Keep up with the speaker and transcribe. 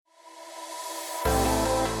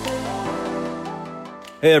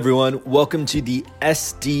Hey everyone, welcome to the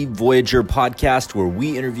SD Voyager podcast, where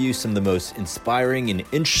we interview some of the most inspiring and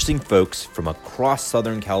interesting folks from across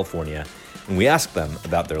Southern California, and we ask them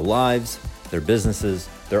about their lives, their businesses,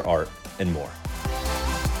 their art, and more.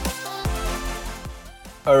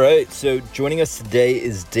 All right, so joining us today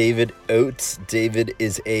is David Oates. David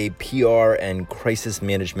is a PR and crisis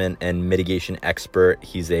management and mitigation expert.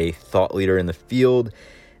 He's a thought leader in the field,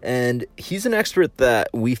 and he's an expert that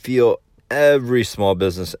we feel every small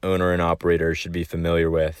business owner and operator should be familiar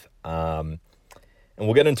with. And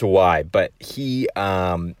we'll get into why, but he's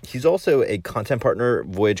also a content partner.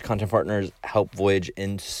 Voyage Content Partners help Voyage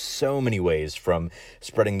in so many ways, from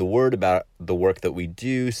spreading the word about the work that we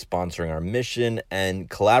do, sponsoring our mission, and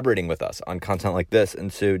collaborating with us on content like this.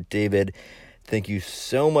 And so, David, thank you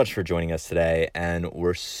so much for joining us today. And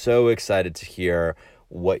we're so excited to hear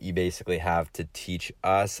what you basically have to teach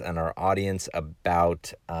us and our audience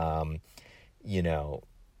about,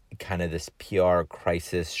 kind of this PR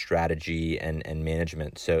crisis strategy and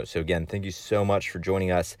management. So again, thank you so much for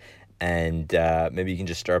joining us. And maybe you can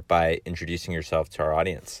just start by introducing yourself to our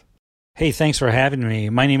audience. Hey, thanks for having me.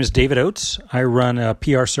 My name is David Oates. I run a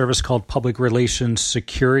PR service called Public Relations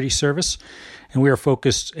Security Service, and we are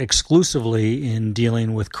focused exclusively in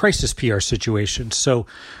dealing with crisis PR situations. So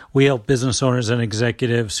we help business owners and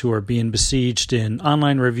executives who are being besieged in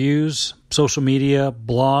online reviews, social media,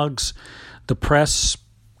 blogs, the press,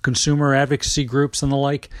 consumer advocacy groups, and the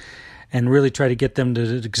like, and really try to get them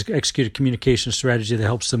to execute a communication strategy that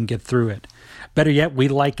helps them get through it. Better yet, we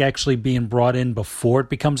like actually being brought in before it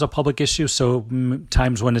becomes a public issue, so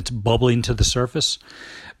times when it's bubbling to the surface,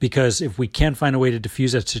 because if we can find a way to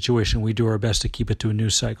diffuse that situation, we do our best to keep it to a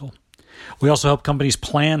news cycle. We also help companies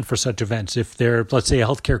plan for such events. If they're, let's say, a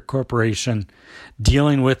healthcare corporation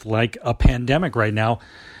dealing with like a pandemic right now,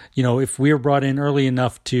 if we are brought in early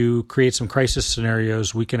enough to create some crisis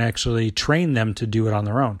scenarios, we can actually train them to do it on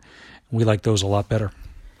their own. We like those a lot better.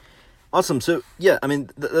 Awesome. So,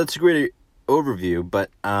 that's a great overview,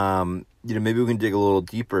 but, maybe we can dig a little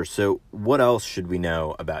deeper. So what else should we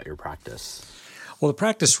know about your practice? Well, the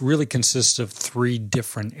practice really consists of three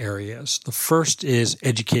different areas. The first is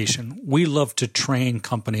education. We love to train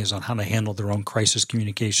companies on how to handle their own crisis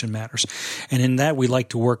communication matters. And in that, we like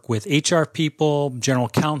to work with HR people, general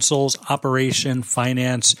counsels, operation,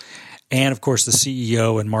 finance, and of course the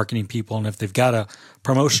CEO and marketing people. And if they've got a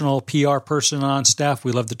promotional PR person on staff,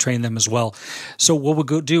 we love to train them as well. So what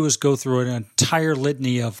we'll do is go through an entire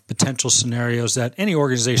litany of potential scenarios that any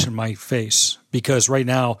organization might face. Because right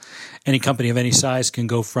now, any company of any size can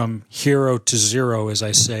go from hero to zero, as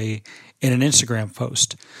I say, in an Instagram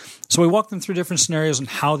post. So we walk them through different scenarios and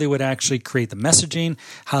how they would actually create the messaging,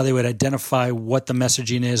 how they would identify what the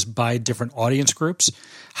messaging is by different audience groups,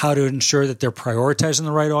 how to ensure that they're prioritizing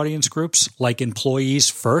the right audience groups, like employees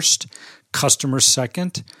first, customers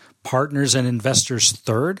second, partners and investors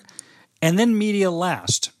third, and then media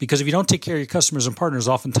last. Because if you don't take care of your customers and partners,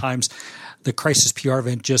 oftentimes the crisis PR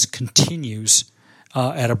event just continues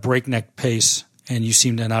at a breakneck pace, and you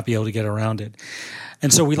seem to not be able to get around it.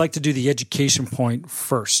 And so we like to do the education point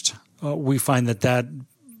first. We find that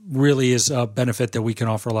really is a benefit that we can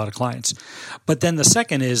offer a lot of clients. But then the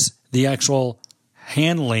second is the actual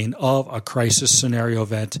handling of a crisis scenario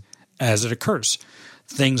event as it occurs.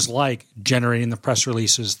 Things like generating the press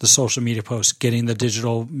releases, the social media posts, getting the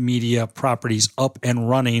digital media properties up and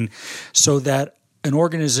running so that an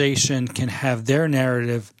organization can have their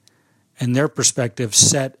narrative and their perspective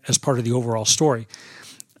set as part of the overall story.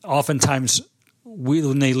 Oftentimes,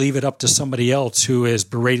 when they leave it up to somebody else who is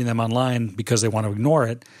berating them online because they want to ignore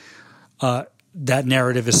it, that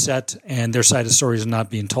narrative is set and their side of the story is not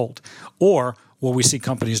being told. Or what we see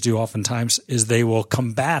companies do oftentimes is they will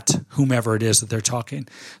combat whomever it is that they're talking,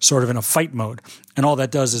 sort of in a fight mode. And all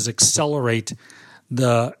that does is accelerate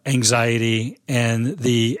the anxiety and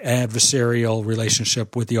the adversarial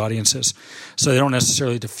relationship with the audiences. So they don't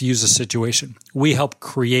necessarily diffuse the situation. We help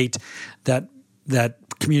create that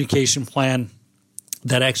communication plan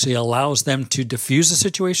that actually allows them to diffuse the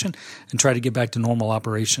situation and try to get back to normal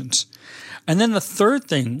operations. And then the third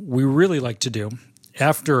thing we really like to do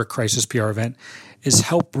after a crisis PR event is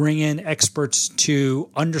help bring in experts to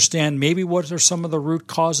understand maybe what are some of the root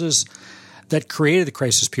causes that created the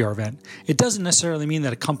crisis PR event. It doesn't necessarily mean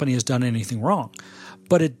that a company has done anything wrong,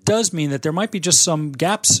 but it does mean that there might be just some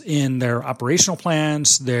gaps in their operational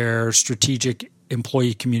plans, their strategic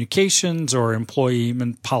employee communications or employee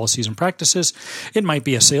policies and practices. It might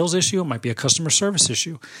be a sales issue. It might be a customer service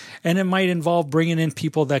issue. And it might involve bringing in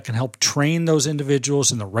people that can help train those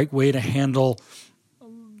individuals in the right way to handle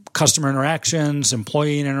customer interactions,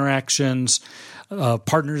 employee interactions,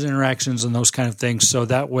 partners interactions and those kind of things. So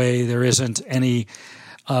that way there isn't any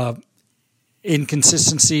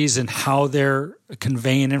inconsistencies in how they're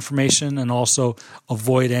conveying information, and also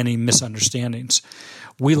avoid any misunderstandings.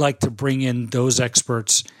 We like to bring in those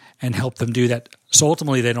experts and help them do that. So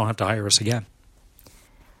ultimately they don't have to hire us again.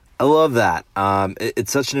 I love that.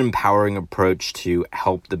 It's such an empowering approach to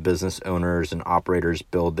help the business owners and operators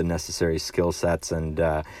build the necessary skill sets and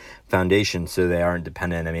foundation so they aren't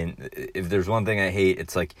dependent. I mean, if there's one thing I hate,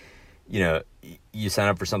 it's like, you sign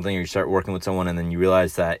up for something or you start working with someone and then you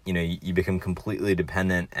realize that, you become completely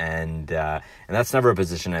dependent, and that's never a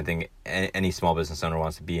position I think any small business owner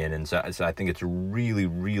wants to be in. And so I think it's really,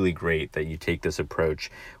 really great that you take this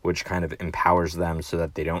approach, which kind of empowers them so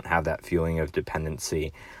that they don't have that feeling of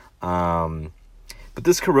dependency. But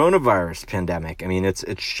this coronavirus pandemic, I mean, it's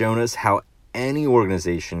shown us how any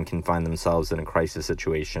organization can find themselves in a crisis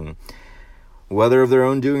situation, whether of their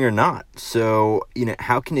own doing or not. So,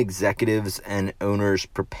 how can executives and owners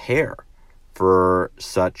prepare for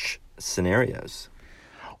such scenarios?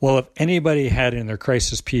 Well, if anybody had in their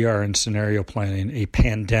crisis PR and scenario planning a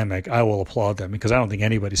pandemic, I will applaud them, because I don't think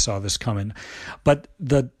anybody saw this coming. But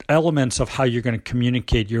the elements of how you're going to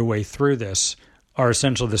communicate your way through this are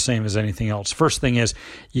essentially the same as anything else. First thing is,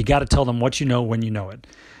 you got to tell them what you know when you know it.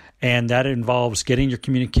 And that involves getting your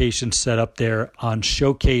communication set up there on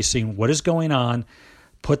showcasing what is going on,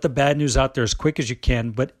 put the bad news out there as quick as you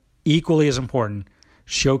can, but equally as important,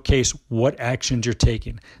 showcase what actions you're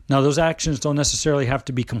taking. Now, those actions don't necessarily have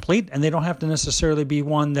to be complete, and they don't have to necessarily be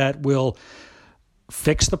one that will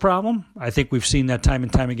fix the problem. I think we've seen that time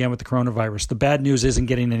and time again with the coronavirus. The bad news isn't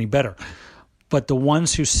getting any better. But the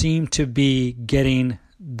ones who seem to be getting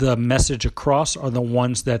the message across are the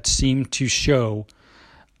ones that seem to show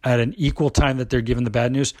at an equal time that they're given the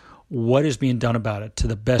bad news what is being done about it to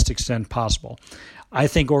the best extent possible. I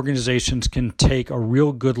think organizations can take a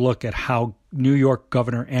real good look at how New York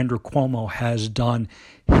Governor Andrew Cuomo has done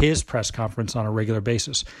his press conference on a regular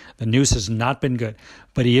basis. The news has not been good,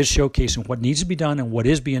 but he is showcasing what needs to be done and what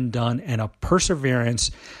is being done, and a perseverance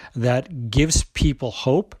that gives people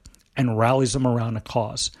hope and rallies them around a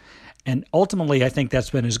cause. And ultimately, I think that's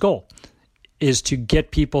been his goal, is to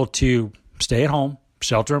get people to stay at home,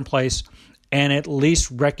 shelter in place, and at least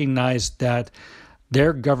recognize that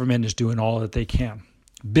their government is doing all that they can.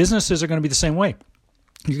 Businesses are going to be the same way.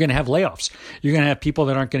 You're going to have layoffs. You're going to have people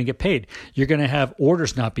that aren't going to get paid. You're going to have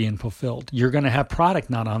orders not being fulfilled. You're going to have product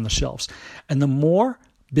not on the shelves. And the more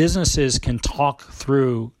businesses can talk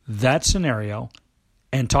through that scenario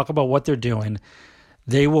and talk about what they're doing,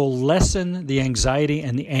 they will lessen the anxiety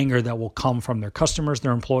and the anger that will come from their customers,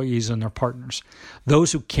 their employees, and their partners.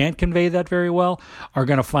 Those who can't convey that very well are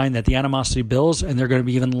going to find that the animosity builds, and they're going to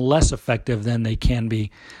be even less effective than they can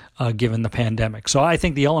be given the pandemic. So I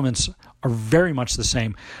think the elements are very much the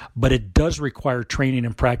same, but it does require training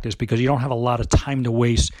and practice, because you don't have a lot of time to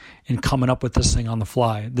waste in coming up with this thing on the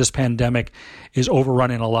fly. This pandemic is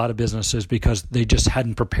overrunning a lot of businesses because they just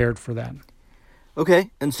hadn't prepared for that.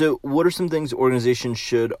 Okay, and so what are some things organizations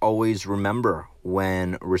should always remember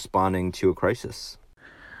when responding to a crisis?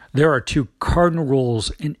 There are two cardinal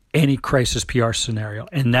rules in any crisis PR scenario,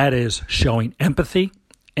 and that is showing empathy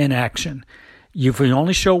and action. If you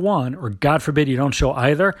only show one, or God forbid you don't show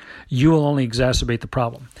either, you will only exacerbate the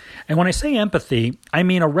problem. And when I say empathy, I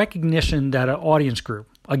mean a recognition that an audience group,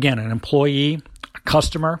 again, an employee, a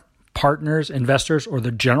customer, partners, investors, or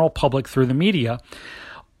the general public through the media,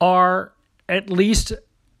 are at least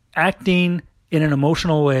acting in an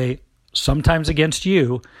emotional way, sometimes against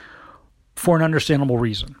you, for an understandable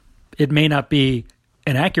reason. It may not be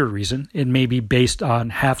an accurate reason. It may be based on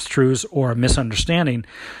half-truths or a misunderstanding,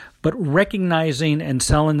 but recognizing and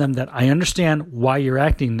telling them that I understand why you're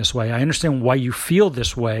acting this way, I understand why you feel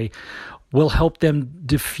this way, will help them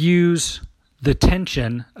diffuse the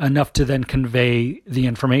tension enough to then convey the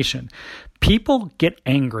information. People get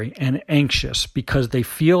angry and anxious because they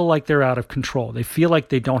feel like they're out of control. They feel like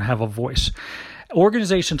they don't have a voice.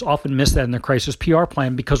 Organizations often miss that in their crisis PR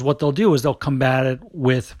plan, because what they'll do is they'll combat it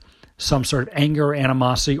with some sort of anger or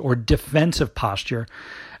animosity or defensive posture.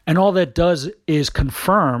 And all that does is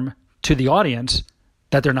confirm to the audience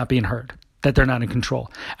that they're not being heard, that they're not in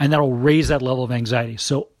control. And that'll raise that level of anxiety.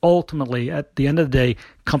 So ultimately, at the end of the day,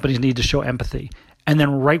 companies need to show empathy. And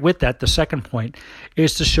then right with that, the second point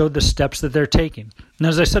is to show the steps that they're taking. And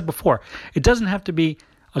as I said before, it doesn't have to be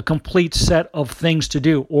a complete set of things to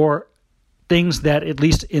do, or things that at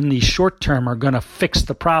least in the short term are going to fix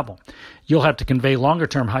the problem. You'll have to convey longer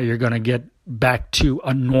term how you're going to get back to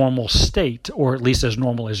a normal state, or at least as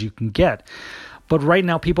normal as you can get. But right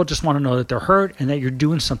now, people just want to know that they're heard and that you're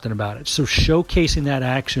doing something about it. So showcasing that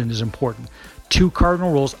action is important. 2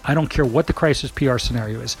 cardinal rules. I don't care what the crisis PR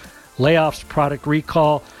scenario is. Layoffs, product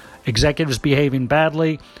recall, executives behaving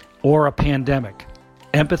badly, or a pandemic.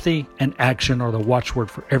 Empathy and action are the watchword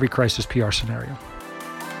for every crisis PR scenario.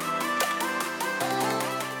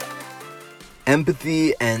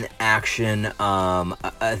 Empathy and action.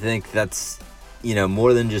 I think that's,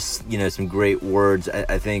 more than just, some great words.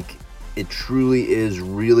 I think it truly is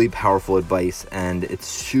really powerful advice, and it's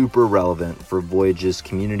super relevant for Voyage's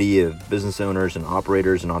community of business owners and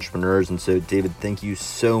operators and entrepreneurs. And so, David, thank you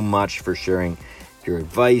so much for sharing your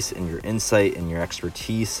advice and your insight and your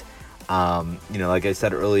expertise. Like I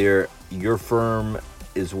said earlier, your firm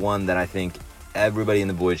is one that I think everybody in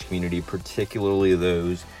the Voyage community, particularly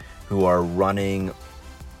those who are running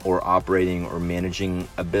or operating or managing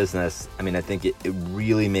a business, I think it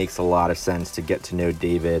really makes a lot of sense to get to know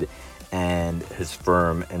David and his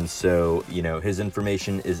firm. And so, his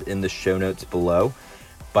information is in the show notes below.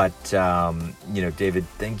 But, David,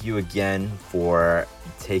 thank you again for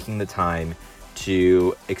taking the time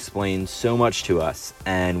to explain so much to us.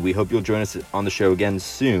 And we hope you'll join us on the show again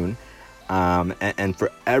soon. And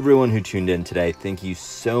for everyone who tuned in today, thank you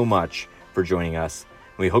so much for joining us.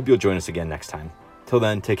 We hope you'll join us again next time. Till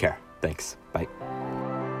then, take care. Thanks. Bye.